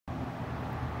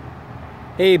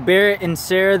Hey Barrett and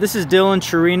Sarah, this is Dylan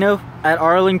Chirino at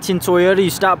Arlington Toyota.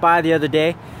 You stopped by the other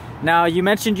day. Now you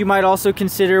mentioned you might also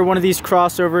consider one of these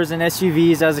crossovers and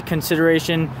SUVs as a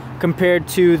consideration compared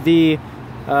to the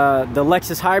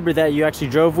Lexus hybrid that you actually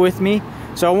drove with me.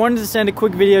 So I wanted to send a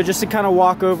quick video just to kind of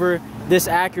walk over this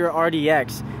Acura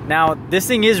RDX. Now this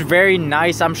thing is very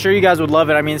nice. I'm sure you guys would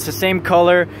love it. I mean, it's the same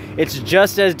color. It's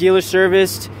just as dealer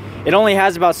serviced. It only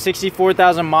has about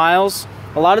 64,000 miles.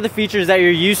 A lot of the features that you're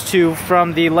used to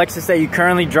from the Lexus that you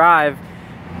currently drive.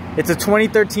 It's a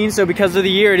 2013, so because of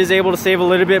the year, it is able to save a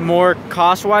little bit more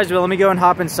cost-wise. But let me go and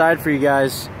hop inside for you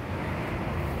guys.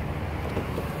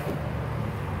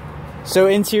 So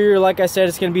interior, like I said,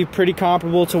 it's going to be pretty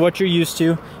comparable to what you're used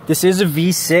to. This is a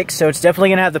V6, so it's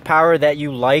definitely going to have the power that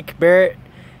you like, Barrett.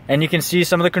 And you can see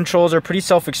some of the controls are pretty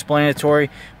self-explanatory.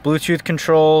 Bluetooth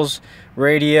controls,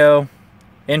 radio,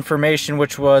 information,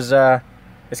 which was...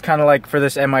 it's kind of like for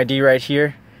this MID right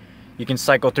here. You can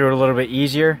cycle through it a little bit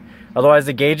easier. Otherwise,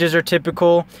 the gauges are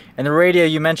typical. And the radio,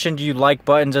 you mentioned you like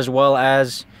buttons as well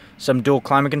as some dual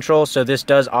climate control, so this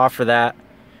does offer that.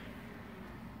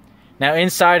 Now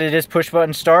inside it is push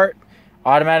button start,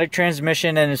 automatic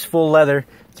transmission, and it's full leather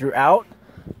throughout.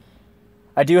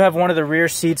 I do have one of the rear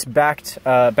seats backed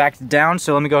down,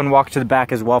 so let me go and walk to the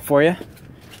back as well for you.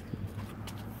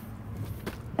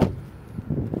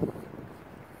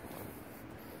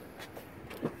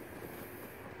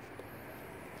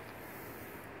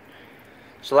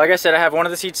 So like I said, I have one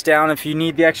of the seats down. If you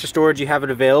need the extra storage, you have it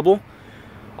available.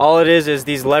 All it is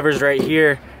these levers right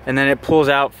here, and then it pulls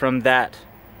out from that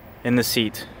in the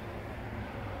seat.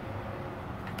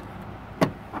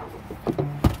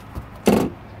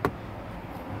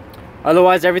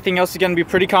 Otherwise, everything else is going to be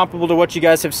pretty comparable to what you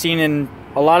guys have seen in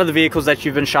a lot of the vehicles that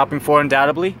you've been shopping for,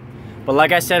 undoubtedly. But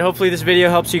like I said, hopefully this video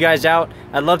helps you guys out.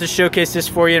 I'd love to showcase this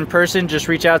for you in person. Just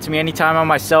reach out to me anytime on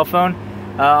my cell phone.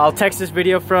 I'll text this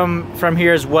video from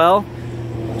here as well,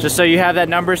 just so you have that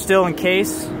number still in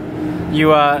case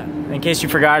you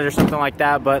forgot it or something like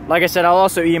that. But like I said, I'll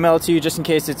also email it to you just in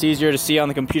case it's easier to see on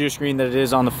the computer screen than it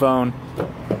is on the phone.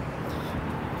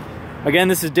 Again,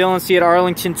 this is Dylan C at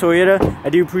Arlington Toyota. I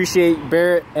do appreciate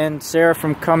Barrett and Sarah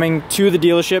from coming to the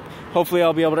dealership. Hopefully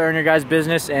I'll be able to earn your guys'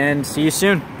 business, and see you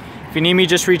soon. If you need me,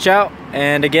 just reach out.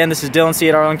 And again, this is Dylan C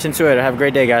at Arlington Toyota. Have a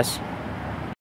great day, guys.